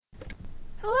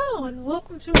Hello, and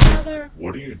welcome to another...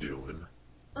 What are you doing?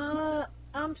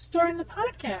 I'm starting the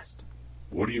podcast.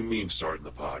 What do you mean starting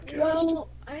the podcast? Well,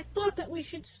 I thought that we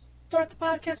should start the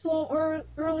podcast a little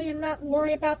early and not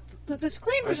worry about the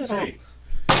disclaimers at all.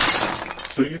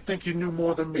 So you think you knew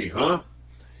more than me, huh?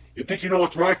 You think you know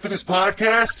what's right for this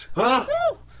podcast, huh?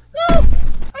 No!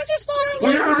 I just thought I was...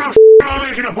 Well, you don't know I'm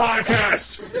making a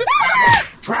podcast!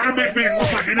 Trying to make me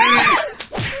look like an idiot!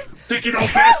 Think you know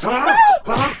best, huh?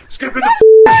 Huh? Skipping the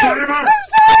disclaimer?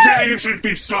 Yeah, you should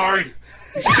be sorry.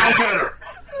 You should know better.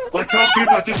 Like telling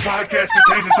people that this podcast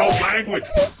contains its own language.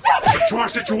 Mature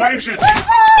situations.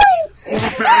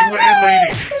 Overbearing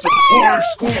landladies. Some poor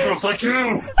schoolgirls like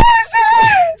you.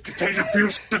 It contains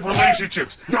abusive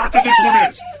relationships. Not that this one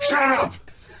is. Shut up.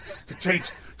 It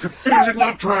contains confusing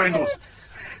love triangles.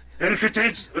 And it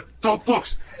contains adult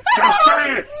books. Now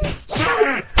say it.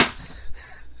 Say it.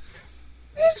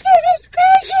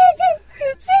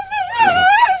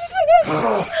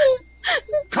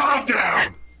 Calm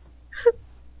down.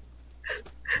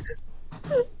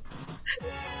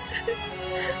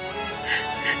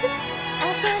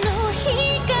 朝の光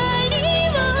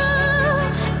を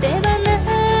手放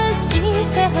し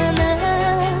たな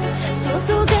注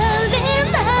がれ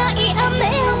ない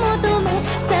雨を求め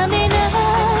覚めない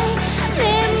眠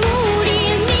り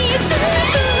につく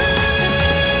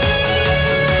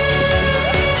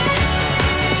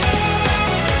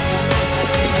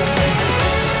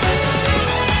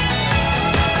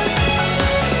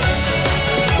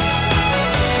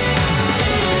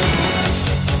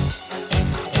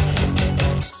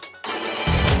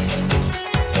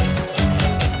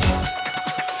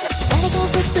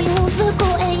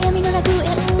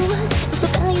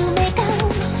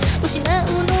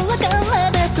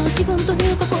自分と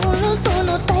いう心そ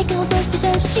の対価を差し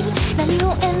出し何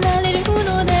を得られる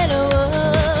のだろう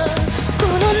こ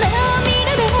の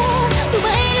涙で奪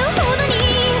えるほどに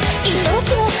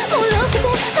命は脆くて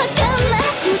儚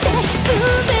くて全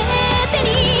て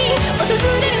に訪れ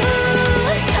る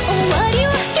終わり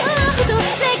を恐怖と嘆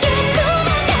くの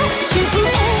か終焉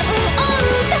を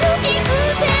歌う金銭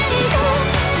と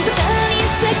静かに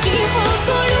咲き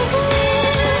誇る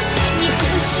憎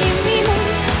しみも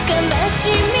悲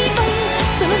しみ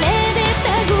その根で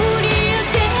手繰り寄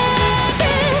せて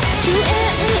終焉を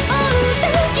歌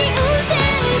う金銭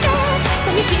が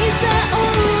寂しさを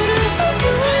潤す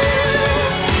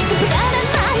注がらな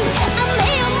い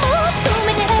雨を求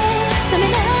めて覚め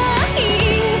ない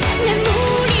眠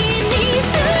りにつ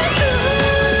く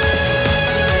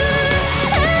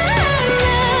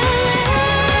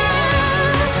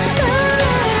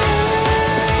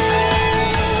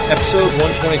Episode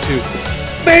 122.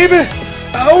 Baby!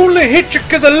 I only hit you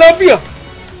 'cause I love you!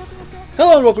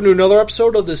 Hello and welcome to another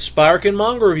episode of the Sparkin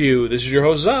Manga Review. This is your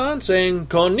host Zan saying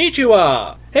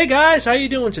konnichiwa! Hey guys, how you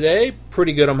doing today?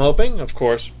 Pretty good, I'm hoping. Of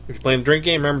course, if you're playing the drink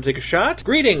game, remember to take a shot.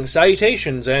 Greetings,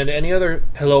 salutations, and any other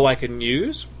hello I can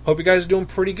use. Hope you guys are doing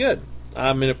pretty good.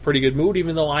 I'm in a pretty good mood,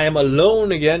 even though I am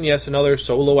alone again. Yes, another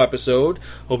solo episode.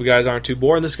 Hope you guys aren't too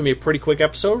bored. This is going to be a pretty quick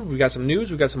episode. We've got some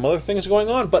news, we've got some other things going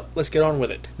on, but let's get on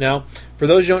with it. Now, for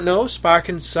those who don't know,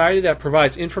 Sparkin Society that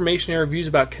provides information and reviews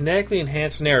about kinetically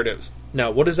enhanced narratives.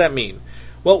 Now, what does that mean?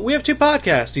 Well, we have two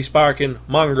podcasts, the Sparkin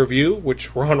Manga Review,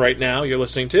 which we're on right now, you're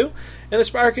listening to, and the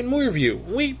Sparkin Movie Review.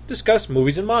 We discuss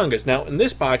movies and mangas. Now, in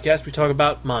this podcast, we talk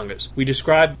about mangas. We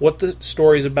describe what the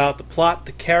story is about, the plot,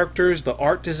 the characters, the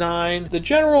art design, the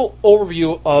general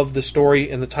overview of the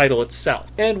story and the title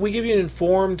itself. And we give you an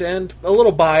informed and a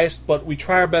little biased, but we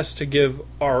try our best to give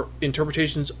our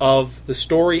interpretations of the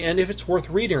story and if it's worth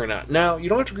reading or not. Now, you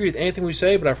don't have to agree with anything we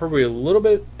say, but I've heard we're a little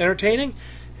bit entertaining,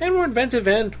 and we're inventive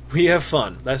and we have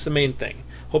fun. That's the main thing.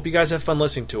 Hope you guys have fun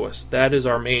listening to us. That is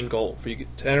our main goal, for you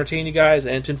to entertain you guys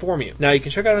and to inform you. Now, you can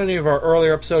check out any of our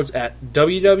earlier episodes at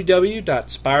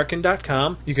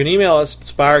www.spirakin.com. You can email us at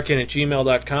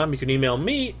spirakin@gmail.com. You can email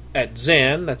me at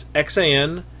Zan, that's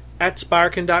X-A-N, at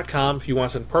spirakin.com if you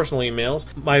want some personal emails.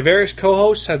 My various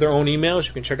co-hosts have their own emails.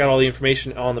 You can check out all the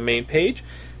information on the main page.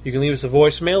 You can leave us a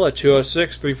voicemail at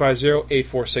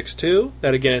 206-350-8462.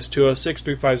 That again is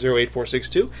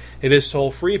 206-350-8462. It is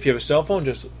toll free. If you have a cell phone,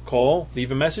 just call,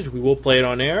 leave a message. We will play it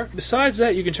on air. Besides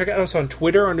that, you can check out us on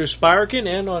Twitter under Spirakin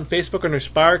and on Facebook under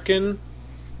Spirakin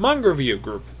Manga Review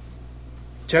Group.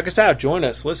 Check us out. Join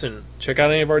us. Listen. Check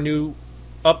out any of our new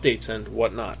updates and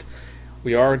whatnot.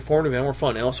 We are informative and we're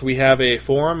fun. And also, we have a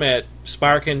forum at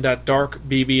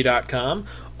spirekin.darkbb.com.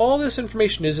 All this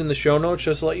information is in the show notes,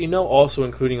 just to let you know, also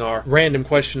including our random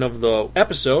question of the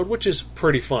episode, which is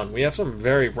pretty fun. We have some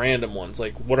very random ones,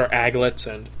 like what are aglets,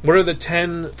 and what are the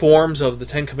 10 forms of the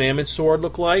 10 Commandments sword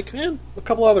look like, and a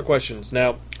couple other questions.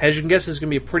 Now, as you can guess, this is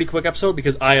going to be a pretty quick episode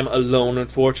because I am alone,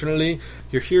 unfortunately.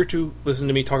 You're here to listen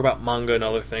to me talk about manga and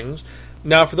other things.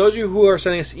 Now, for those of you who are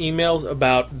sending us emails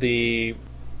about the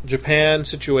Japan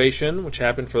situation, which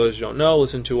happened, for those who don't know,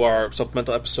 listen to our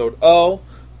supplemental episode O.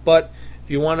 But if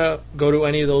you want to go to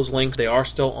any of those links, they are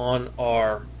still on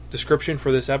our description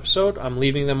for this episode. I'm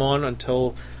leaving them on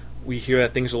until we hear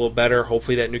that things are a little better.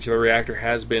 Hopefully that nuclear reactor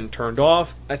has been turned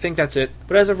off. I think that's it.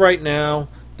 But as of right now,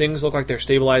 things look like they're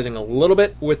stabilizing a little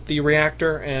bit with the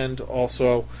reactor and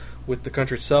also with the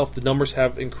country itself. The numbers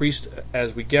have increased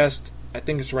as we guessed. I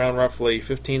think it's around roughly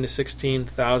 15 to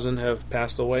 16,000 have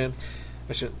passed away.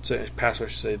 I shouldn't say passed, I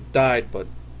should say died, but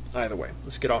either way,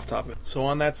 let's get off topic. So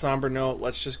on that somber note,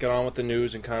 let's just get on with the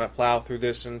news and kind of plow through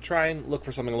this and try and look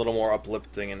for something a little more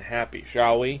uplifting and happy,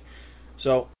 shall we?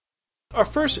 So, our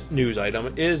first news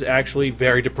item is actually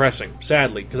very depressing,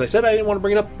 sadly, because I said I didn't want to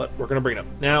bring it up, but we're going to bring it up.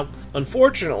 Now,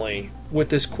 unfortunately, with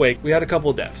this quake, we had a couple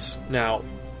of deaths. Now,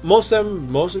 most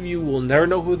of you will never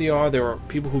know who they are. There are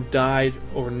people who've died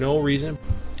over no reason.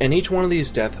 And each one of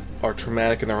these deaths are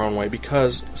traumatic in their own way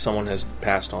because someone has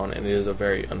passed on, and it is a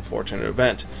very unfortunate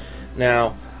event.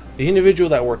 Now, the individual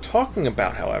that we're talking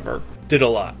about, however, did a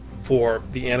lot for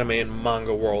the anime and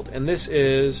manga world, and this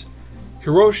is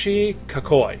Hiroshi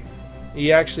Kakoi.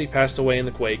 He actually passed away in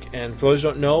the quake, and for those who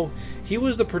don't know, he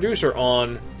was the producer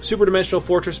on Super Dimensional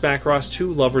Fortress Macross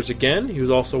 2 Lovers Again. He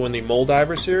was also in the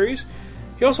Moldiver series.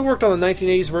 He also worked on the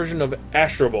 1980s version of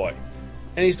Astro Boy.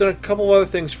 And he's done a couple of other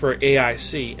things for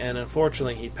AIC, and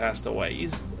unfortunately he passed away.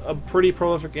 He's a pretty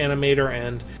prolific animator,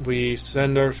 and we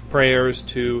send our prayers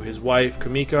to his wife,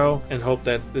 Kamiko, and hope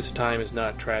that this time is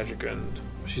not tragic and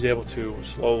she's able to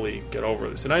slowly get over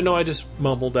this. And I know I just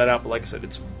mumbled that out, but like I said,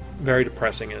 it's very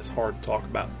depressing and it's hard to talk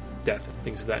about death and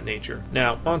things of that nature.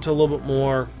 Now, on to a little bit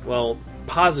more,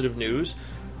 positive news.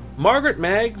 Margaret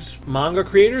Mag's manga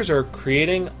creators are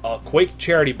creating a Quake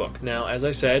charity book. Now, as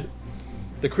I said,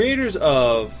 the creators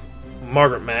of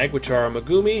Margaret Mag, which are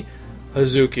Megumi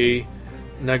Hazuki,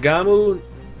 Nagamu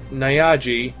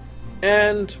Nayaji,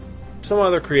 and some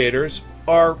other creators,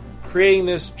 are creating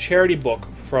this charity book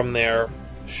from their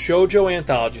shoujo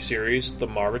anthology series, The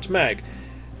Margaret's Mag.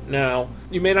 Now,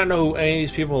 you may not know who any of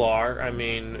these people are. I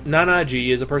mean,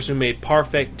 Nanaji is a person who made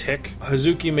Perfect Tick.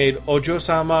 Hazuki made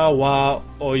Ojo-sama wa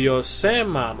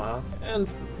Oyosemama.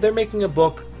 And they're making a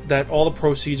book that all the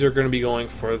proceeds are going to be going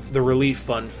for the relief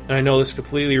fund. And I know this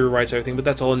completely rewrites everything, but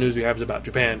that's all the news we have is about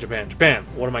Japan, Japan, Japan.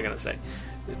 What am I going to say?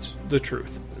 It's the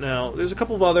truth. Now, there's a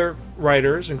couple of other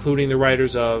writers, including the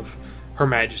writers of Her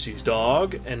Majesty's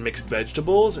Dog and Mixed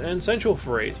Vegetables and Sensual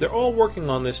Forays. They're all working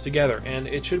on this together, and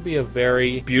it should be a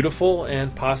very beautiful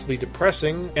and possibly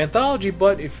depressing anthology,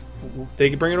 but if they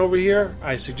can bring it over here,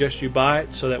 I suggest you buy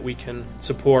it so that we can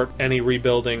support any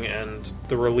rebuilding and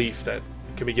the relief that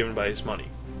can be given by this money.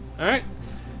 Alright,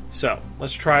 so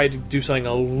let's try to do something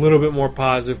a little bit more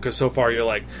positive, because so far you're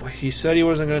like, he said he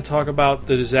wasn't going to talk about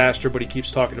the disaster, but he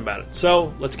keeps talking about it.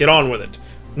 So let's get on with it.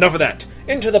 Enough of that.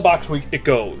 Into the box week it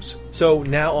goes. So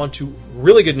now on to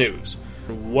really good news.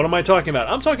 What am I talking about?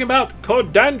 I'm talking about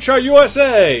Kodansha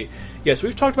USA! Yes,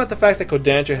 we've talked about the fact that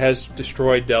Kodansha has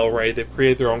destroyed Del Rey. They've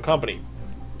created their own company,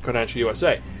 Kodansha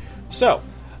USA. So,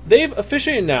 they've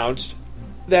officially announced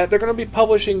that they're going to be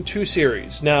publishing 2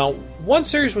 series. Now, one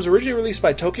series was originally released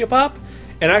by Tokyopop,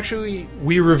 and actually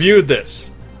we reviewed this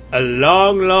a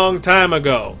long, long time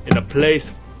ago in a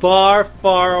place far,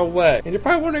 far away. And you're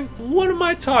probably wondering, what am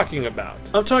I talking about?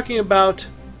 I'm talking about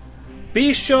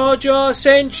Bishoujo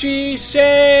Senshi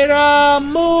Sera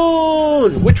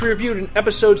Moon, which we reviewed in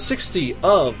episode 60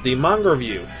 of the manga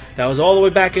review. That was all the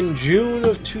way back in June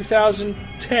of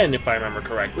 2010, if I remember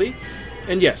correctly.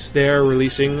 And yes, they're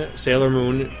releasing Sailor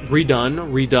Moon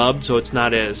redubbed, so it's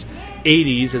not as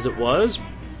 80s as it was.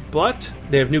 But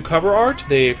they have new cover art,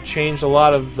 they've changed a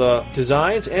lot of the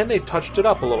designs, and they've touched it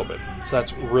up a little bit. So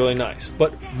that's really nice.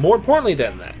 But more importantly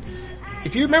than that,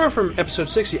 if you remember from episode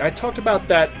 60, I talked about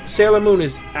that Sailor Moon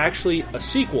is actually a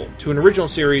sequel to an original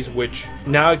series which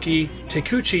Naoki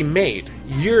Takeuchi made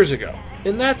years ago.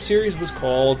 And that series was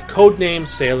called Codename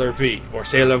Sailor V, or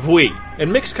Sailor V.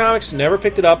 And Mixed Comics never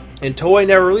picked it up, and Toei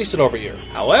never released it over here.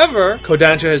 However,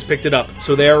 Kodansha has picked it up,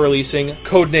 so they are releasing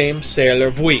Codename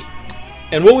Sailor V.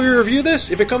 And will we review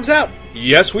this if it comes out?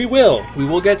 Yes, we will. We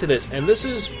will get to this. And this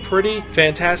is pretty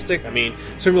fantastic. I mean,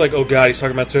 some are like, oh god, he's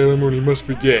talking about Sailor Moon, he must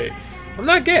be gay. I'm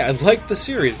not gay. I liked the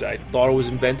series. I thought it was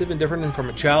inventive and different, and from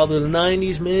a child of the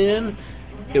 90s, man,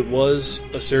 it was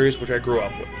a series which I grew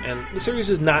up with. And the series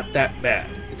is not that bad.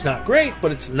 It's not great,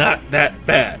 but it's not that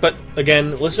bad. But,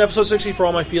 again, listen to episode 60 for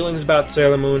all my feelings about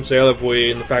Sailor Moon, Sailor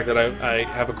Vui, and the fact that I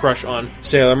have a crush on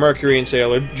Sailor Mercury and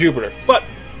Sailor Jupiter. But,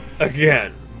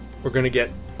 again, we're going to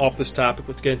get off this topic.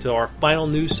 Let's get into our final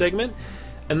news segment,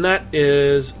 and that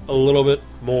is a little bit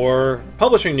more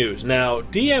publishing news. Now,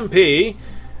 DMP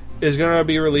is going to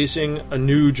be releasing a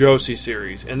new Josie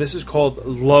series, and this is called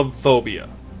Love Phobia.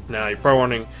 Now, you're probably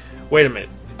wondering, wait a minute,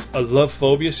 it's a Love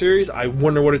Phobia series? I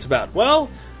wonder what it's about. Well,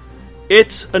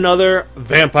 it's another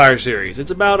vampire series.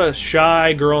 It's about a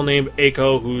shy girl named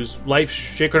Eiko whose life's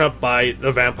shaken up by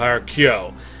the vampire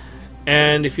Kyo.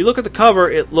 And if you look at the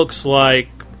cover, it looks like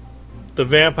the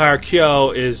vampire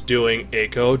Kyo is doing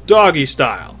Eiko doggy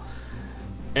style.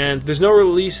 And there's no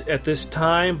release at this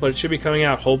time, but it should be coming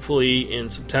out hopefully in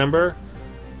September.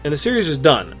 And the series is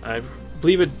done. I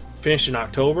believe it finished in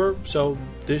October, so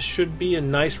this should be a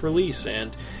nice release.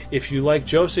 And if you like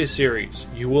Josei series,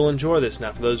 you will enjoy this.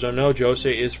 Now, for those who don't know,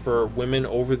 Josei is for women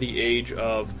over the age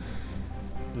of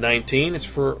 19. It's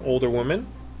for older women.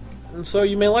 And so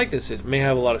you may like this. It may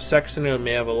have a lot of sex in it. It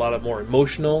may have a lot of more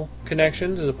emotional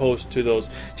connections as opposed to those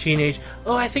teenage,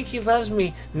 oh, I think he loves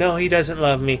me. No, he doesn't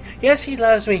love me. Yes, he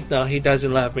loves me. No, he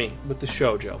doesn't love me. With the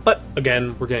shoujo. But,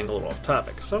 again, we're getting a little off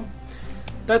topic. So,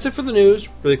 that's it for the news.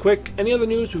 Really quick. Any other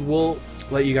news, we will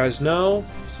let you guys know.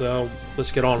 So,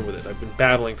 let's get on with it. I've been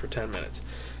babbling for 10 minutes.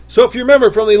 So, if you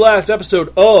remember from the last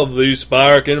episode of the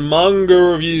Sparkin'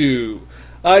 Manga Review,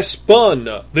 I spun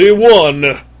the one,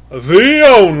 the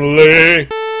only.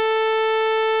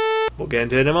 We'll get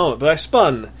into it in a moment, but I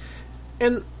spun.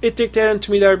 And it dictated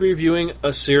to me that I'd be reviewing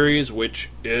a series which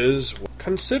is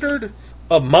considered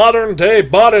a modern-day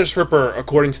bodice ripper,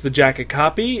 according to the jacket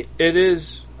copy. It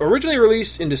is originally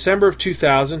released in December of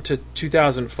 2000 to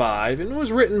 2005, and it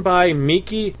was written by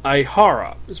Miki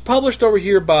Aihara. It's published over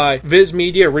here by Viz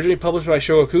Media, originally published by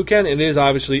Shogakukan, and it is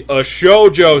obviously a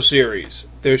shoujo series.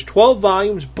 There's 12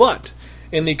 volumes, but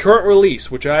in the current release,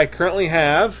 which I currently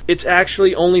have, it's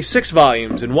actually only 6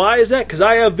 volumes. And why is that? Because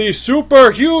I have the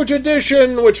super huge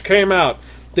edition, which came out.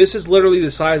 This is literally the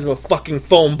size of a fucking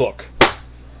phone book.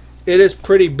 It is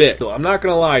pretty big, so I'm not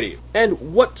going to lie to you.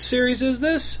 And what series is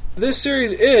this? This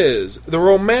series is the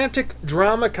romantic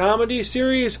drama comedy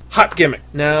series Hot Gimmick.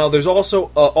 Now, there's also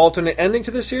an alternate ending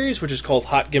to this series, which is called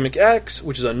Hot Gimmick X,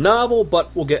 which is a novel,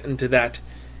 but we'll get into that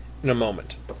in a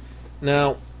moment.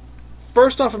 Now,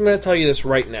 first off, I'm going to tell you this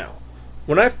right now.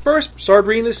 When I first started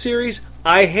reading this series,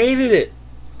 I hated it.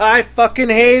 I fucking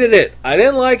hated it. I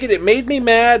didn't like it. It made me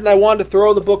mad, and I wanted to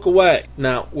throw the book away.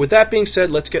 Now, with that being said,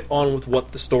 let's get on with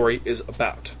what the story is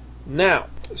about. Now,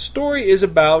 the story is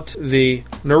about the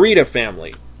Narita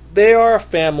family. They are a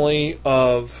family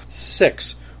of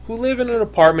 6 who live in an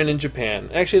apartment in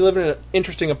Japan. Actually live in an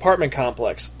interesting apartment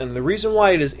complex. And the reason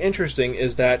why it is interesting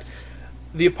is that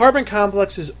the apartment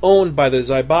complex is owned by the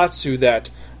Zaibatsu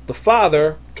that the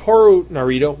father, Toru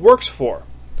Narita, works for.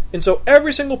 And so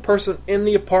every single person in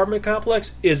the apartment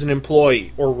complex is an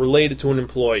employee or related to an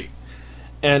employee.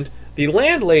 And the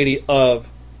landlady of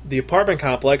the apartment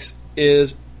complex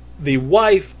is the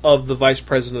wife of the vice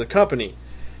president of the company.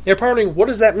 Now, probably, what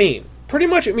does that mean? Pretty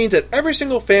much it means that every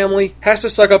single family has to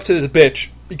suck up to this bitch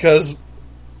because,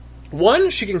 1,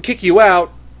 she can kick you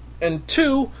out, and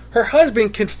 2, her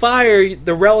husband can fire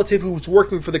the relative who's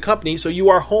working for the company, so you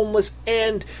are homeless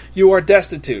and you are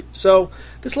destitute. So,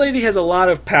 this lady has a lot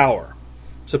of power,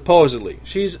 supposedly.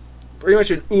 She's pretty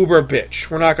much an uber bitch.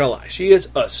 We're not gonna lie. She is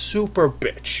a super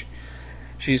bitch.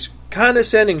 She's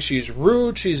condescending, she's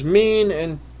rude, she's mean,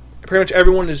 and pretty much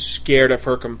everyone is scared of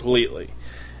her completely.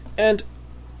 And,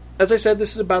 as I said,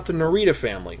 this is about the Narita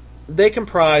family. They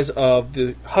comprise of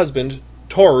the husband,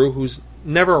 Toru, who's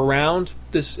never around.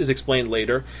 This is explained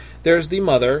later. There's the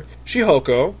mother,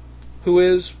 Shihoko, who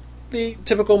is the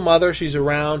typical mother. She's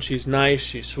around, she's nice,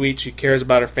 she's sweet, she cares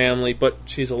about her family, but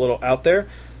she's a little out there.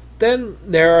 Then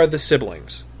there are the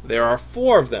siblings. There are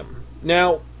 4 of them.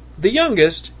 Now, the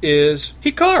youngest is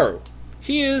Hikaru.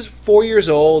 He is 4 years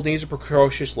old, and he's a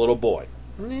precocious little boy.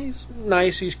 And he's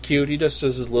nice, he's cute, he just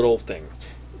does his little thing.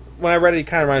 When I read it, he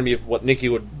kind of reminded me of what Nikki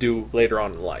would do later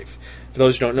on in life. For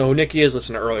those who don't know who Nikki is,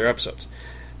 listen to earlier episodes.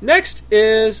 Next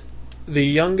is the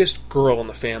youngest girl in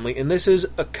the family, and this is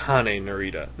Akane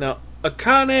Narita. Now,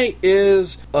 Akane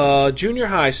is a junior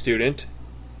high student,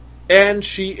 and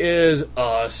she is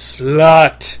a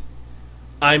slut.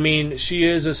 I mean, she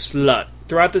is a slut.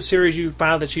 Throughout the series, you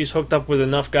found that she's hooked up with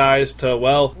enough guys to,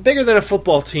 well, bigger than a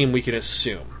football team, we can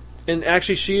assume. And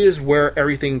actually, she is where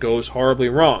everything goes horribly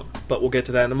wrong. But we'll get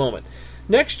to that in a moment.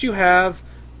 Next, you have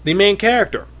the main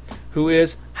character, who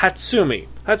is Hatsumi.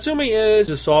 Hatsumi is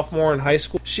a sophomore in high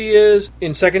school. She is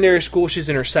in secondary school. She's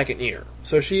in her second year.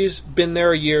 So she's been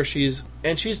there a year. She's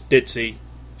ditzy.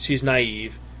 She's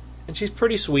naive. And she's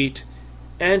pretty sweet.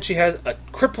 And she has a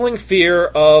crippling fear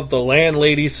of the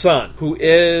landlady's son, who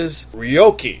is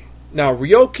Ryoki. Now,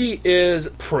 Ryoki is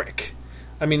a prick.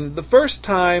 I mean, the first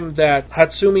time that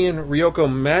Hatsumi and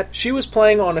Ryoko met, she was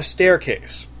playing on a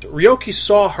staircase. Ryoki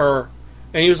saw her,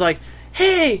 and he was like,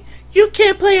 "Hey, you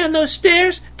can't play on those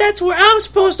stairs. That's where I'm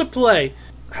supposed to play."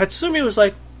 Hatsumi was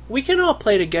like, "We can all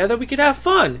play together. We can have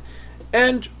fun."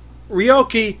 And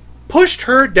Ryoki pushed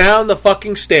her down the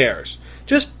fucking stairs.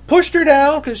 Just pushed her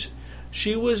down because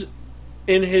she was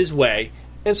in his way.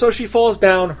 And so she falls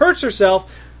down, hurts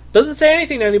herself, doesn't say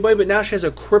anything to anybody, but now she has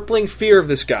a crippling fear of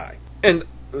this guy. And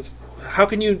how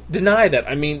can you deny that?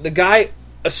 I mean, the guy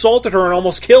assaulted her and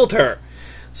almost killed her.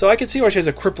 So I can see why she has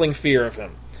a crippling fear of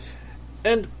him.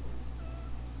 And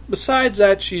besides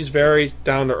that, she's very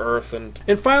down to earth.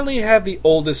 And finally, you have the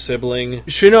oldest sibling,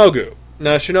 Shinogu.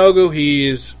 Now, Shinogu,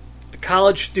 he's a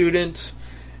college student,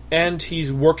 and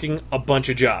he's working a bunch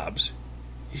of jobs.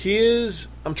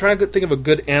 I'm trying to think of a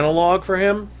good analog for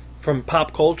him from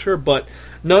pop culture, but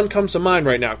none comes to mind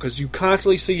right now, because you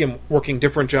constantly see him working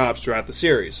different jobs throughout the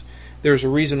series. There's a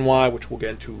reason why, which we'll get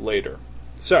into later.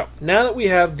 So, now that we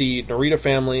have the Narita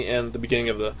family and the beginning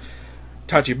of the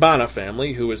Tachibana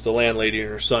family, who is the landlady and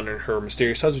her son and her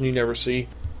mysterious husband you never see.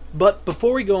 But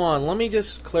before we go on, let me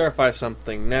just clarify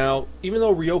something. Now, even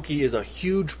though Ryoki is a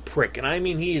huge prick, and I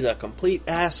mean he is a complete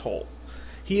asshole,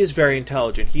 he is very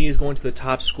intelligent. He is going to the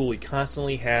top school. He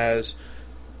constantly has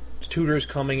tutors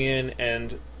coming in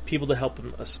and people to help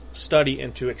him study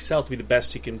and to excel to be the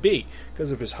best he can be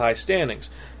because of his high standings.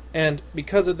 And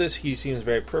because of this, he seems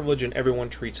very privileged, and everyone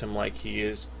treats him like he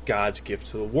is God's gift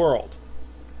to the world.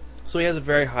 So he has a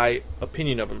very high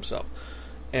opinion of himself.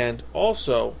 And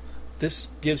also, this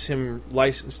gives him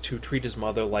license to treat his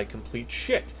mother like complete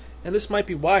shit. And this might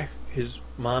be why his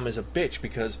mom is a bitch,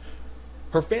 because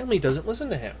her family doesn't listen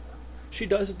to him.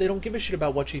 They don't give a shit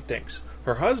about what she thinks.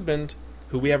 Her husband,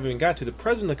 who we haven't even got to, the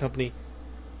president of the company,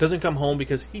 doesn't come home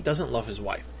because he doesn't love his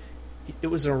wife. It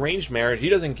was an arranged marriage. He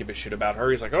doesn't give a shit about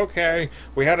her. He's like, okay,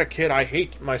 we had a kid. I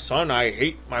hate my son. I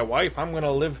hate my wife. I'm going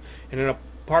to live in an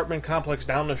apartment complex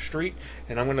down the street,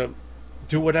 and I'm going to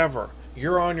do whatever.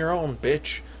 You're on your own,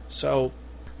 bitch. So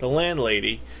the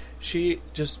landlady,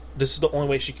 this is the only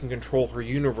way she can control her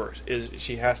universe, is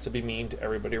she has to be mean to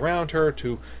everybody around her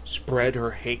to spread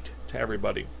her hate to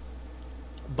everybody.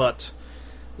 But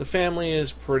the family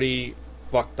is pretty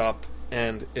fucked up,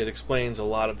 and it explains a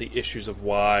lot of the issues of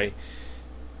why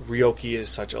Ryoki is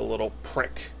such a little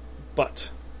prick.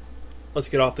 But let's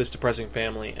get off this depressing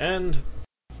family. And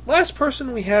last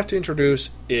person we have to introduce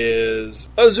is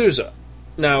Azusa.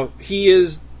 Now, he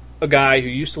is a guy who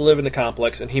used to live in the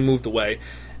complex, and he moved away.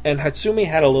 And Hatsumi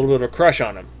had a little bit of a crush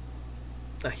on him.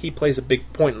 Now, he plays a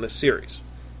big point in this series.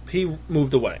 He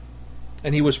moved away,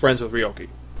 and he was friends with Ryoki.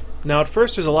 Now, at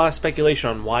first, there's a lot of speculation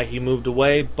on why he moved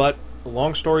away, but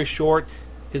long story short,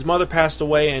 his mother passed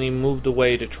away, and he moved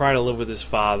away to try to live with his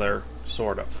father,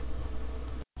 sort of.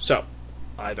 So,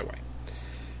 either way.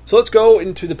 So let's go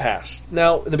into the past.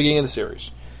 Now, in the beginning of the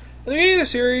series. In the beginning of the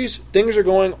series, things are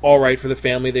going alright for the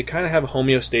family. They kind of have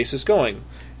homeostasis going.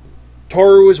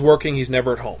 Toru is working, he's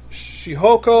never at home.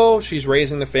 Shihoko, she's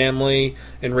raising the family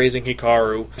and raising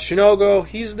Hikaru. Shinogo,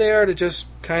 he's there to just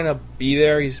kind of be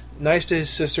there. He's nice to his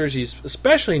sisters. He's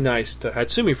especially nice to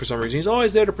Hatsumi for some reason. He's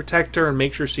always there to protect her and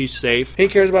make sure she's safe. He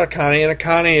cares about Akane, and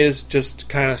Akane is just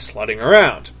kind of slutting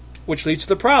around. Which leads to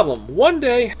the problem. One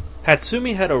day,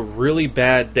 Hatsumi had a really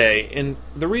bad day, and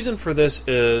the reason for this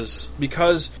is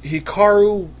because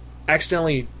Hikaru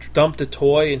accidentally dumped a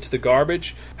toy into the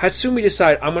garbage. Hatsumi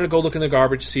decided, I'm going to go look in the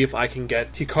garbage to see if I can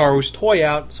get Hikaru's toy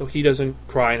out so he doesn't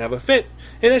cry and have a fit.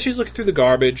 And as she's looking through the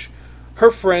garbage,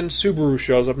 her friend Subaru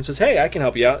shows up and says, hey, I can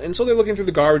help you out. And so they're looking through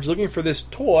the garbage, looking for this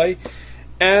toy,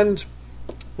 and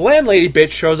the landlady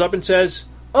bitch shows up and says,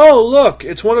 oh, look,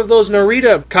 it's one of those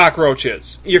Narita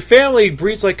cockroaches. Your family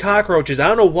breeds like cockroaches. I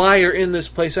don't know why you're in this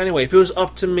place anyway. If it was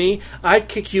up to me, I'd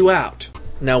kick you out.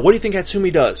 Now, what do you think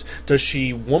Hatsumi does? Does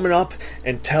she woman up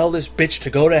and tell this bitch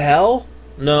to go to hell?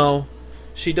 No.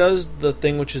 She does the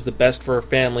thing which is the best for her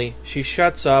family. She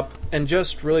shuts up and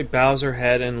just really bows her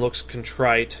head and looks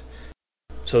contrite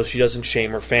so she doesn't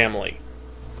shame her family.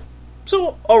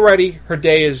 So, already, her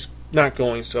day is not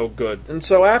going so good. And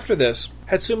so after this,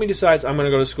 Hatsumi decides, I'm going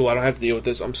to go to school. I don't have to deal with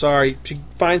this. I'm sorry. She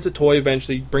finds the toy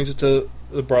eventually, brings it to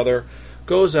the brother,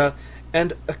 goes out,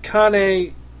 and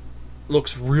Akane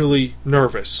looks really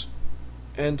nervous.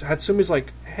 And Hatsumi's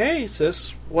like, hey,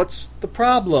 sis, what's the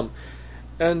problem?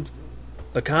 And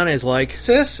Akane's like,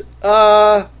 sis,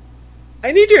 I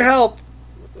need your help.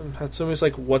 And Hatsumi's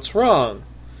like, what's wrong?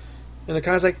 And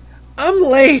Akane's like, I'm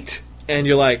late. And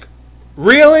you're like,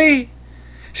 really?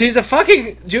 She's a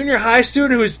fucking junior high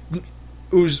student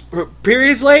whose her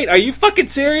period's late? Are you fucking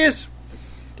serious?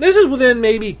 This is within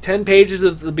maybe 10 pages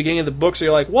of the beginning of the book, so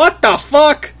you're like, what the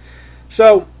fuck?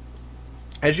 So,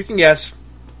 as you can guess,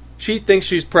 she thinks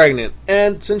she's pregnant.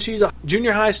 And since she's a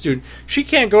junior high student, she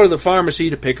can't go to the pharmacy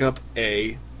to pick up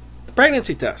a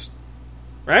pregnancy test.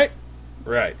 Right?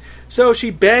 Right. So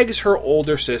she begs her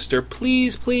older sister,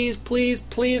 please, please, please,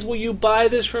 please, will you buy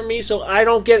this for me so I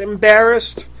don't get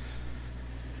embarrassed?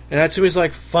 And Hatsumi's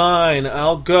like, fine,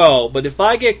 I'll go. But if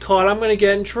I get caught, I'm going to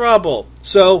get in trouble.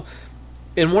 So,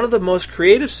 in one of the most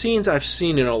creative scenes I've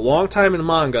seen in a long time in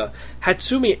manga,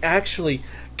 Hatsumi actually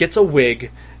gets a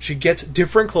wig. She gets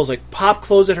different clothes, like pop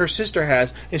clothes that her sister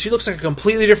has, and she looks like a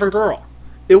completely different girl.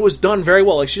 It was done very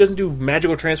well. Like, she doesn't do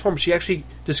magical transform, but she actually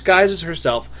disguises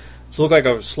herself to look like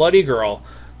a slutty girl,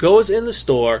 goes in the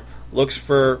store, looks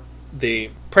for the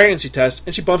pregnancy test,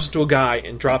 and she bumps into a guy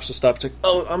and drops the stuff. It's like,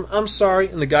 oh, I'm sorry.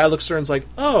 And the guy looks at her and is like,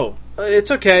 oh,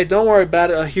 it's okay, don't worry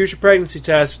about it. Here's your pregnancy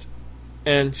test.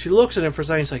 And she looks at him for a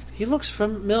second. He's like, he looks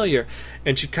familiar.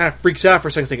 And she kind of freaks out for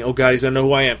a second, thinking, oh God, he's going to know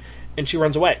who I am. And she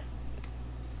runs away.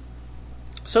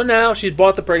 So now she's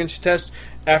bought the pregnancy test.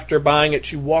 After buying it,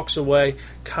 she walks away,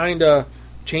 kind of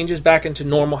changes back into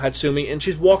normal Hatsumi, and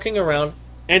she's walking around,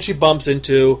 and she bumps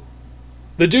into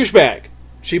the douchebag.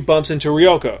 She bumps into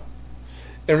Ryoko.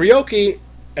 And Ryoki,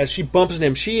 as she bumps into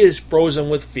him, she is frozen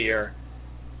with fear.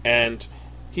 And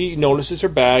he notices her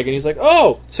bag, and he's like,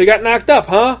 oh, so you got knocked up,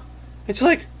 huh? And she's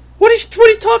like, what are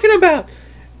you talking about?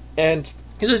 And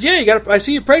he says, yeah, I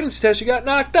see your pregnancy test, you got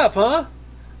knocked up, huh?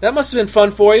 That must have been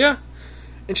fun for you.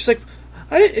 And she's like,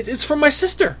 it's for my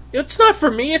sister. It's not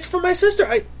for me, it's for my sister.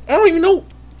 I don't even know.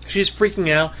 She's freaking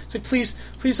out. It's like, please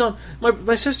don't.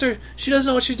 My sister, she doesn't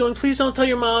know what she's doing. Please don't tell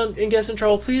your mom and get us in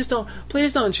trouble. Please don't.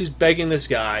 And she's begging this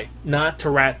guy not to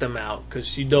rat them out because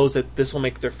she knows that this will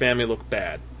make their family look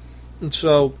bad. And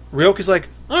so Ryoki's like,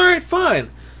 alright,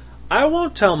 fine. I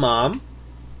won't tell mom,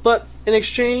 but in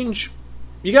exchange,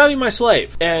 you gotta be my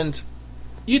slave. And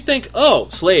you'd think, oh,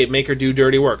 slave, make her do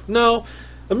dirty work. No.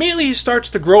 Immediately he starts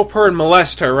to grope her and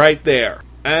molest her right there.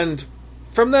 And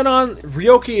from then on,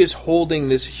 Ryoki is holding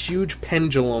this huge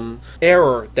pendulum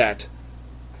error that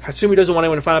Hatsumi doesn't want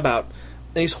anyone to find out about.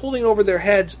 And he's holding it over their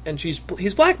heads, and he's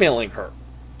blackmailing her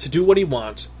to do what he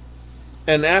wants.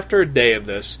 And after a day of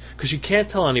this, because she can't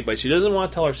tell anybody, she doesn't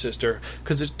want to tell her sister,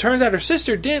 because it turns out her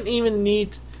sister didn't even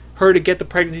need her to get the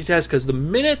pregnancy test, because the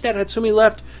minute that Hatsumi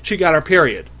left, she got her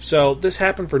period. So this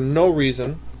happened for no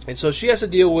reason. And so she has to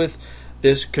deal with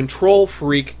this control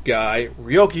freak guy,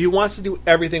 Ryoki, who wants to do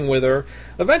everything with her.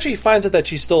 Eventually he finds out that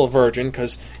she's still a virgin,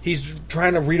 because he's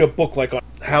trying to read a book like on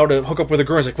how to hook up with a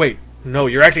girl. He's like, wait, no,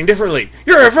 you're acting differently.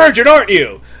 You're a virgin, aren't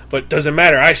you? But doesn't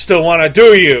matter, I still want to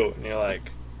do you. And you're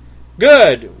like,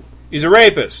 good. He's a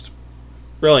rapist.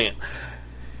 Brilliant.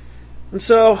 And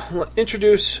so,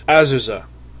 introduce Azusa.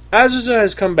 Azusa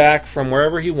has come back from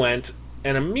wherever he went,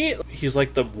 and immediately he's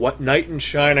like the knight in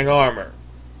shining armor.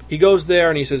 He goes there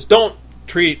and he says, don't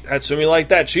treat Hatsumi like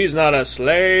that. She's not a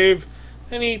slave.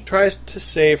 And he tries to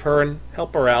save her and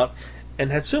help her out.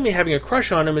 And Hatsumi, having a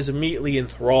crush on him, is immediately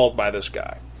enthralled by this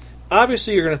guy.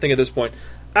 Obviously, you're going to think at this point,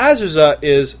 Azusa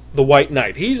is the White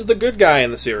Knight. He's the good guy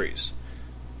in the series.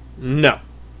 No.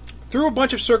 Through a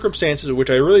bunch of circumstances, which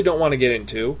I really don't want to get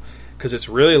into, because it's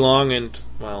really long and,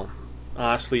 well,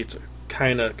 honestly, it's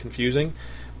kind of confusing.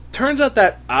 Turns out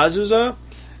that Azusa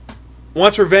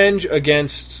wants revenge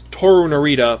against Toru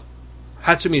Narita,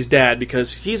 Hatsumi's dad,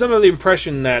 because he's under the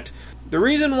impression that the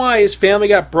reason why his family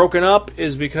got broken up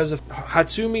is because of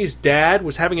Hatsumi's dad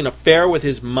was having an affair with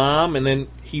his mom, and then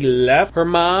he left her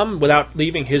mom without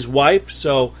leaving his wife,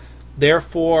 so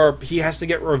therefore he has to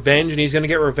get revenge, and he's going to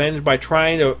get revenge by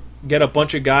trying to get a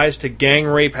bunch of guys to gang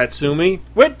rape Hatsumi,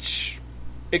 which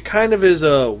it kind of is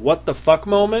a what the fuck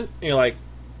moment. You're like,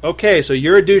 okay, so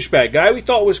you're a douchebag. Guy we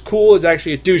thought was cool is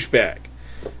actually a douchebag.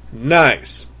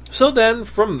 Nice. So then,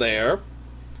 from there,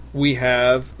 we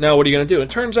have, now what are you going to do? It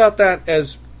turns out that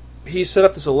as he set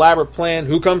up this elaborate plan,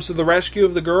 who comes to the rescue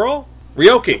of the girl?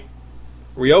 Ryoki.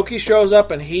 Ryoki shows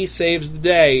up and he saves the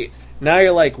day. Now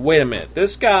you're like, wait a minute.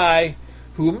 This guy,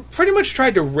 who pretty much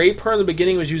tried to rape her in the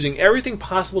beginning, was using everything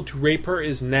possible to rape her,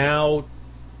 is now,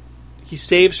 he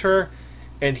saves her,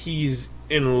 and he's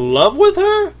in love with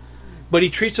her? But he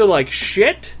treats her like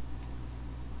shit?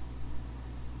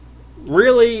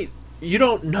 Really, you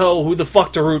don't know who the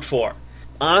fuck to root for.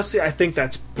 honestly, I think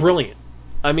that's brilliant.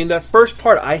 I mean, that first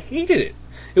part, I hated it.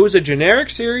 It was a generic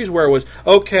series where it was,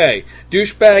 okay,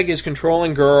 douchebag is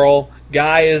controlling girl,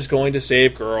 guy is going to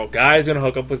save girl, guy is going to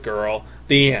hook up with girl,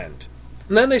 the end.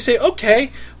 And then they say, okay,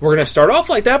 we're going to start off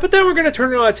like that, but then we're going to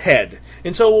turn it on its head.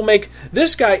 And so we'll make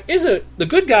this guy the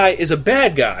good guy is a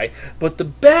bad guy, but the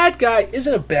bad guy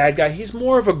isn't a bad guy. He's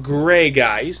more of a gray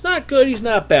guy. He's not good, he's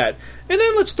not bad. And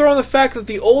then let's throw in the fact that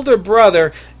the older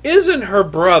brother isn't her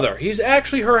brother. He's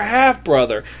actually her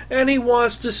half-brother, and he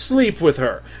wants to sleep with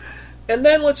her. And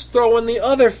then let's throw in the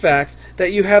other fact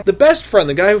that you have the best friend,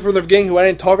 the guy who from the beginning who I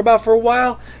didn't talk about for a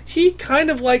while. He kind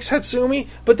of likes Hatsumi,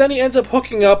 but then he ends up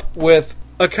hooking up with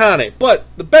Akane. But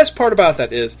the best part about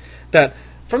that is that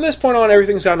from this point on,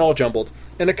 everything's gotten all jumbled.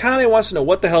 And Akane wants to know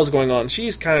what the hell's going on.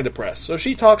 She's kind of depressed. So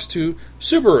she talks to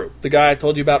Subaru, the guy I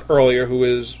told you about earlier, who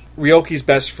is Ryoki's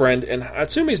best friend and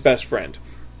Hatsumi's best friend.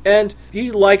 And he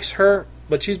likes her,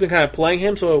 but she's been kind of playing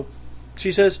him. So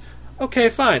she says, okay,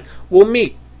 fine, we'll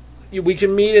meet. We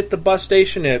can meet at the bus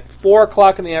station at 4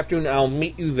 o'clock in the afternoon. I'll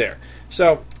meet you there.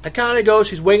 So Akane goes.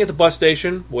 She's waiting at the bus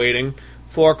station, waiting.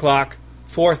 4 o'clock,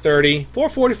 4:30,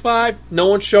 4:45. No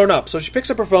one's shown up. So she picks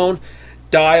up her phone,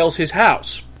 dials his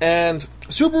house. And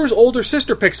Subaru's older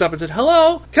sister picks up and said,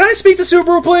 hello, can I speak to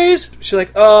Subaru, please? She's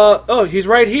like, oh, he's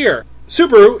right here.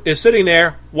 Subaru is sitting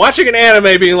there watching an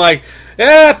anime being like,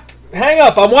 hang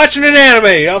up, I'm watching an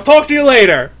anime. I'll talk to you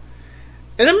later.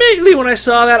 And immediately when I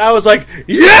saw that, I was like,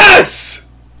 yes!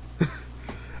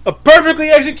 A perfectly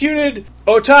executed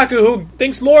otaku who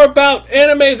thinks more about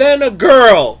anime than a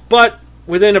girl. But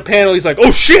within a panel, he's like, oh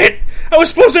shit! I was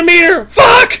supposed to meet her!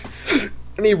 Fuck!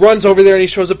 And he runs over there and he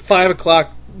shows up at 5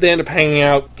 o'clock. They end up hanging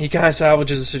out. He kind of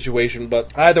salvages the situation.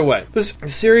 But either way, this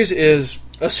series is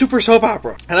a super soap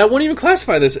opera. And I wouldn't even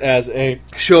classify this as a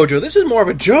shoujo. This is more of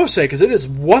a josei because it is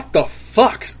what the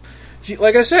fuck.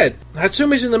 Like I said,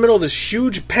 Hatsumi's in the middle of this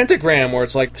huge pentagram where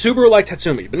it's like, Subaru liked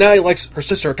Hatsumi, but now he likes her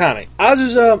sister Akane.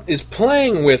 Azusa is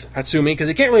playing with Hatsumi because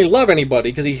he can't really love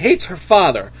anybody because he hates her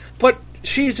father. But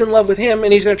she's in love with him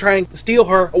and he's going to try and steal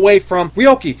her away from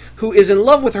Ryoki, who is in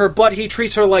love with her, but he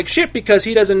treats her like shit because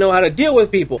he doesn't know how to deal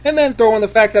with people. And then throw in the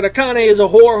fact that Akane is a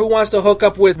whore who wants to hook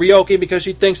up with Ryoki because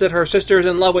she thinks that her sister is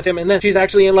in love with him, and then she's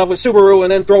actually in love with Subaru.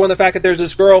 And then throw in the fact that there's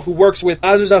this girl who works with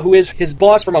Azusa who is his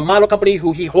boss from a model company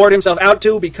who he whored himself out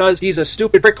to because he's a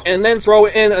stupid prick. And then throw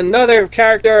in another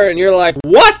character and you're like,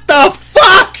 what the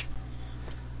fuck?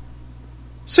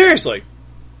 Seriously.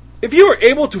 If you are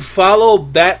able to follow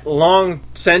that long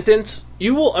sentence,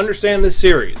 you will understand this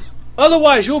series.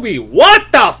 Otherwise, you'll be,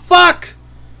 what the fuck?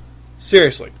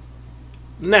 Seriously.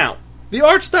 Now, the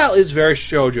art style is very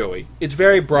shoujo-y. It's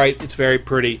very bright, it's very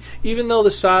pretty. Even though the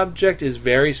subject is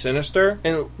very sinister,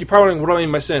 and you're probably wondering, what do I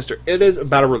mean by sinister? It is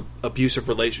about an abusive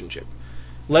relationship.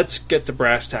 Let's get to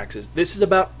brass taxes. This is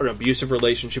about an abusive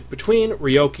relationship between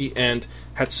Ryoki and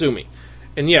Hatsumi.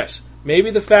 And yes, maybe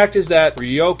the fact is that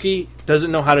Ryoki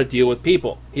doesn't know how to deal with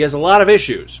people. He has a lot of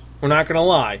issues. We're not going to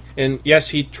lie. And yes,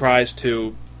 he tries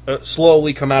to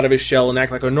slowly come out of his shell and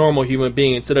act like a normal human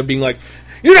being instead of being like,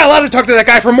 you're not allowed to talk to that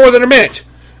guy for more than a minute.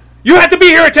 You have to be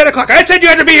here at 10 o'clock. I said you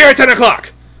had to be here at 10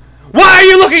 o'clock. Why are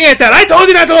you looking at that? I told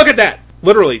you not to look at that.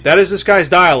 Literally, that is this guy's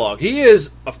dialogue. He is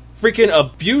a freaking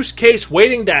abuse case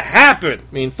waiting to happen.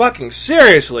 I mean, fucking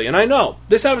seriously. And I know,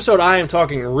 this episode I am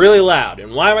talking really loud.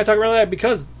 And why am I talking really loud?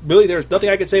 Because really there's nothing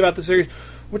I can say about the series,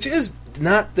 which is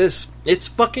not this. It's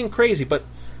fucking crazy. But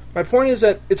my point is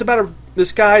that it's about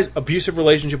this guy's abusive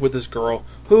relationship with this girl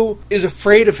who is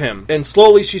afraid of him. And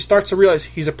slowly she starts to realize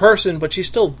he's a person, but she's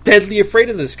still deadly afraid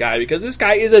of this guy because this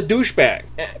guy is a douchebag.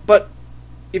 But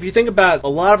if you think about a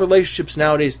lot of relationships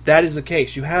nowadays, that is the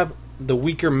case. You have the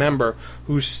weaker member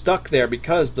who's stuck there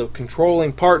because the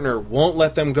controlling partner won't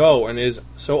let them go and is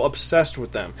so obsessed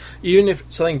with them, even if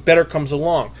something better comes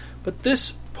along. But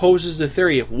this poses the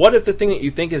theory of what if the thing that you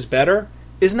think is better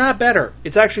is not better,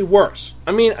 it's actually worse.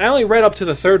 I mean, I only read up to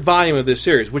the 3rd volume of this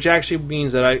series, which actually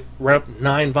means that I read up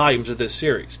 9 volumes of this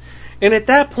series. And at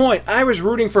that point, I was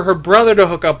rooting for her brother to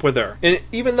hook up with her. And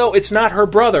even though it's not her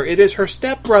brother, it is her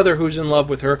stepbrother who's in love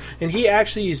with her, and he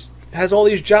actually has all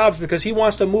these jobs because he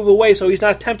wants to move away, so he's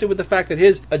not tempted with the fact that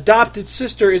his adopted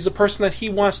sister is the person that he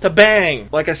wants to bang.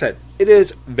 Like I said, it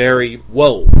is very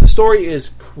whoa. The story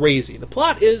is crazy. The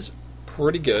plot is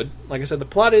pretty good. Like I said, the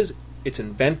plot is, it's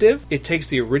inventive. It takes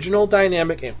the original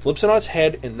dynamic and flips it on its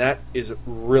head, and that is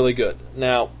really good.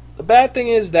 Now, the bad thing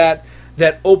is that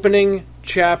opening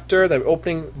chapter, that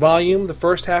opening volume, the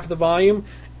first half of the volume,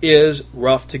 is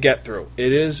rough to get through.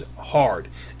 It is hard.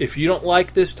 If you don't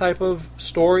like this type of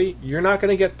story, you're not going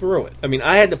to get through it. I mean,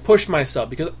 I had to push myself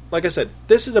because, like I said,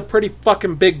 this is a pretty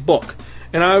fucking big book.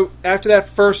 And after that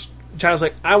first Child's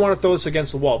like, I want to throw this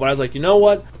against the wall. But I was like, you know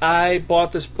what? I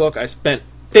bought this book. I spent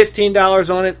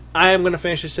 $15 on it. I am going to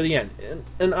finish this to the end.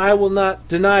 And I will not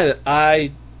deny that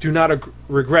I do not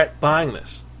regret buying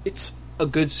this. It's a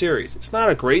good series. It's not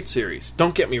a great series.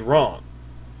 Don't get me wrong.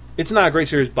 It's not a great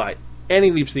series by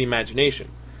any leaps of the imagination.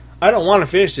 I don't want to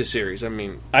finish this series. I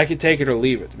mean, I could take it or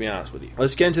leave it, to be honest with you.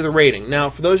 Let's get into the rating. Now,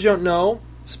 for those who don't know,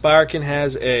 Spiraken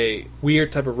has a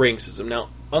weird type of rating system. Now,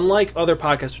 unlike other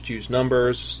podcasts which use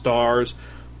numbers, stars,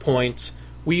 points,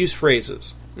 we use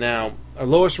phrases. Now, our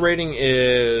lowest rating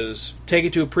is take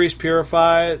it to a priest,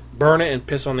 purify it, burn it, and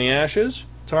piss on the ashes.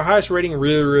 So our highest rating,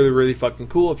 really, really, really fucking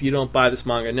cool. If you don't buy this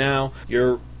manga now,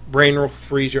 your brain will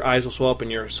freeze, your eyes will swell up,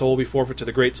 and your soul will be forfeit to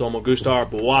the great Zomo Gustar.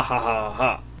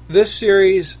 Bwahahaha. This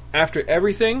series, after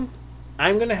everything,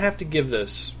 I'm going to have to give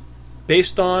this,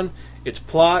 based on its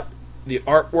plot, the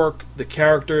artwork, the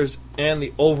characters, and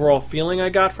the overall feeling I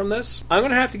got from this, I'm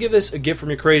going to have to give this a gift from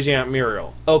your crazy Aunt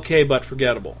Muriel. Okay, but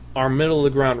forgettable. Our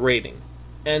middle-of-the-ground rating.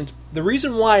 And the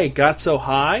reason why it got so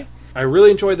high, I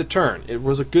really enjoyed the turn. It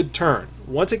was a good turn.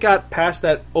 Once it got past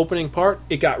that opening part,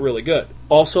 it got really good.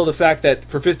 Also, the fact that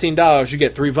for $15, you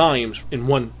get 3 volumes in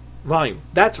one volume.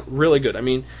 That's really good. I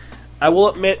mean, I will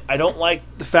admit, I don't like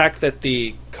the fact that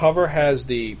the cover has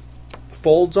the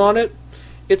folds on it.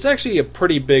 It's actually a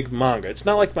pretty big manga. It's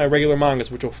not like my regular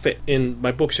mangas, which will fit in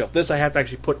my bookshelf. This I have to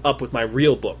actually put up with my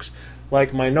real books,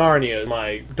 like my Narnia,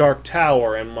 my Dark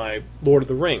Tower, and my Lord of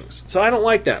the Rings. So I don't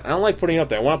like that. I don't like putting it up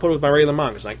there. I want to put it with my regular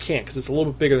mangas, and I can't because it's a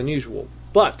little bit bigger than usual.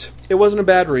 But it wasn't a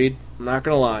bad read. I'm not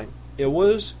going to lie. It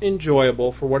was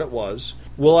enjoyable for what it was.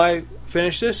 Will I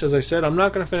finish this? As I said, I'm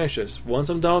not going to finish this. Once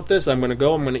I'm done with this, I'm going to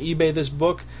eBay this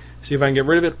book, see if I can get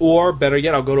rid of it, or better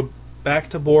yet, I'll go back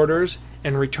to Borders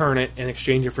and return it and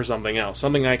exchange it for something else,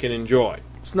 something I can enjoy.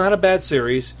 It's not a bad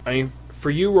series. I mean,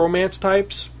 for you romance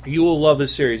types, you will love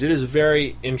this series. It is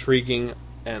very intriguing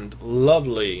and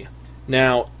lovely.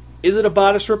 Now, is it a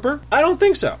bodice ripper? I don't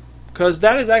think so, because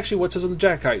that is actually what says on the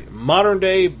jacket. Modern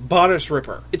day bodice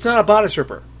ripper. It's not a bodice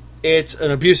ripper. It's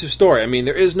an abusive story. I mean,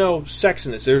 there is no sex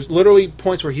in this. There's literally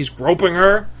points where he's groping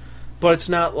her, but it's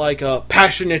not like a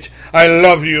passionate, I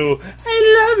love you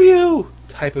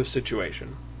type of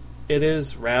situation. It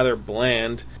is rather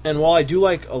bland. And while I do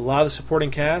like a lot of the supporting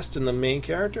cast and the main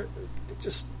character,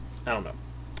 I don't know.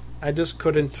 I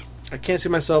can't see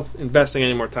myself investing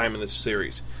any more time in this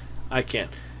series. I can't.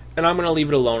 And I'm going to leave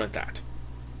it alone at that.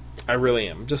 I really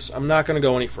am. I'm not going to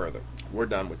go any further. We're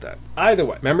done with that. Either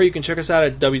way, remember you can check us out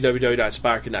at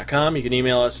www.spiraken.com. You can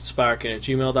email us at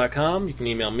spiraken@gmail.com. You can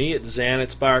email me at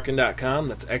zan@spiraken.com.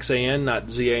 That's X-A-N, not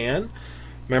Z-A-N.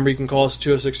 Remember you can call us at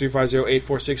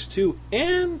 206-350-8462.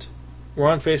 And we're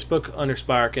on Facebook under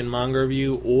Spiraken Manga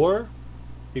Review, or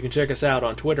you can check us out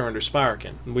on Twitter under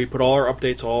Spiraken. We put all our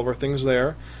updates, all of our things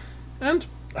there. And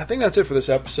I think that's it for this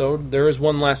episode. There is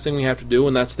one last thing we have to do,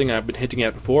 and that's the thing I've been hinting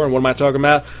at before. And what am I talking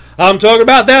about? I'm talking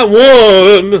about that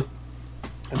one!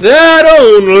 That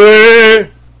only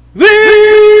the will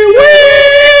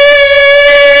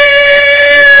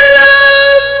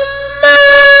of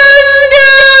manga!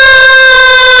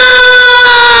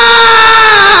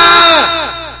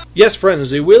 Yes,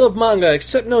 friends, the Wheel of Manga,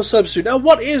 accept no substitute. Now,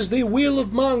 what is the Wheel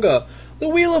of Manga? The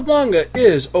Wheel of Manga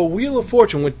is a Wheel of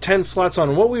Fortune with 10 slots on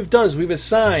it. And what we've done is we've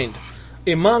assigned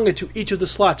a manga to each of the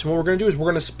slots. And what we're going to do is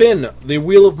we're going to spin the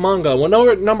Wheel of Manga.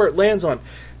 Whatever number it lands on,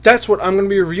 that's what I'm going to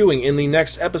be reviewing in the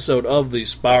next episode of the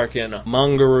Spiraken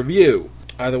Manga Review.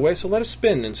 Either way, so let us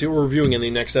spin and see what we're reviewing in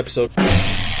the next episode.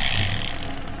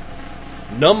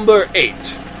 Number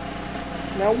 8.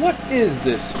 Now, what is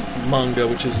this manga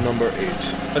which is number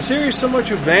 8? A series similar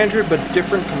to Vandred, but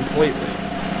different completely.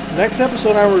 Next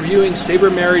episode, I'm reviewing Saber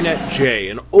Marionette J,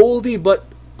 an oldie but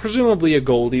presumably a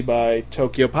goldie by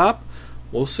Tokyo Pop.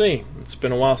 We'll see. It's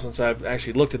been a while since I've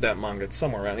actually looked at that manga. It's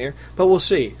somewhere around here, but we'll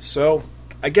see. So,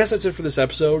 I guess that's it for this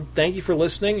episode. Thank you for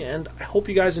listening, and I hope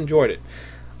you guys enjoyed it.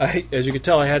 As you can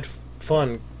tell, I had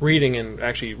fun reading and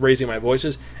actually raising my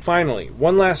voices. Finally,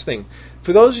 one last thing.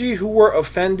 For those of you who were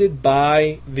offended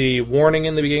by the warning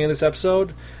in the beginning of this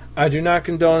episode, I do not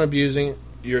condone abusing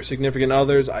your significant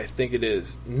others. I think it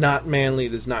is not manly.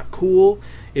 It is not cool.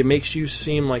 It makes you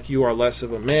seem like you are less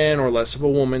of a man or less of a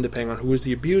woman, depending on who is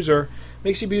the abuser. It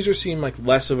makes the abuser seem like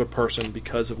less of a person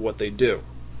because of what they do.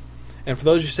 And for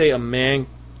those who say a man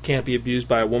can't be abused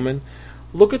by a woman,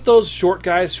 look at those short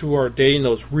guys who are dating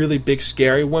those really big,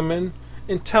 scary women,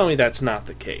 and tell me that's not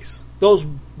the case. Those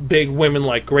big women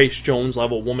like Grace Jones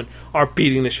level women are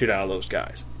beating the shit out of those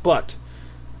guys. But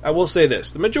I will say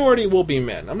this, the majority will be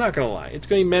men. I'm not going to lie. It's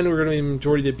going to be men who are going to be the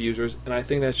majority of the abusers, and I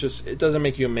think that's just, it doesn't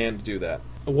make you a man to do that.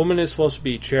 A woman is supposed to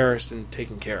be cherished and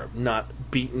taken care of, not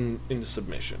beaten into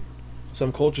submission.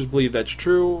 Some cultures believe that's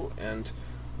true, and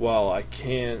while I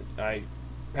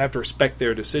have to respect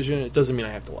their decision, it doesn't mean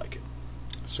I have to like it.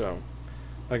 So,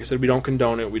 like I said, we don't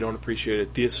condone it, we don't appreciate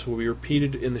it. This will be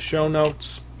repeated in the show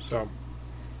notes, so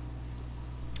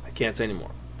I can't say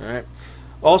anymore. Alright?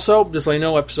 Also, just let you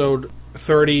know, episode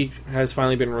 30 has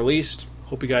finally been released.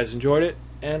 Hope you guys enjoyed it.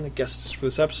 And I guess that's for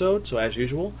this episode. So as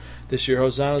usual, this is your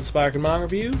host Zon with Spark and Manga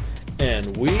Review,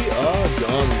 and we are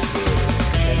done.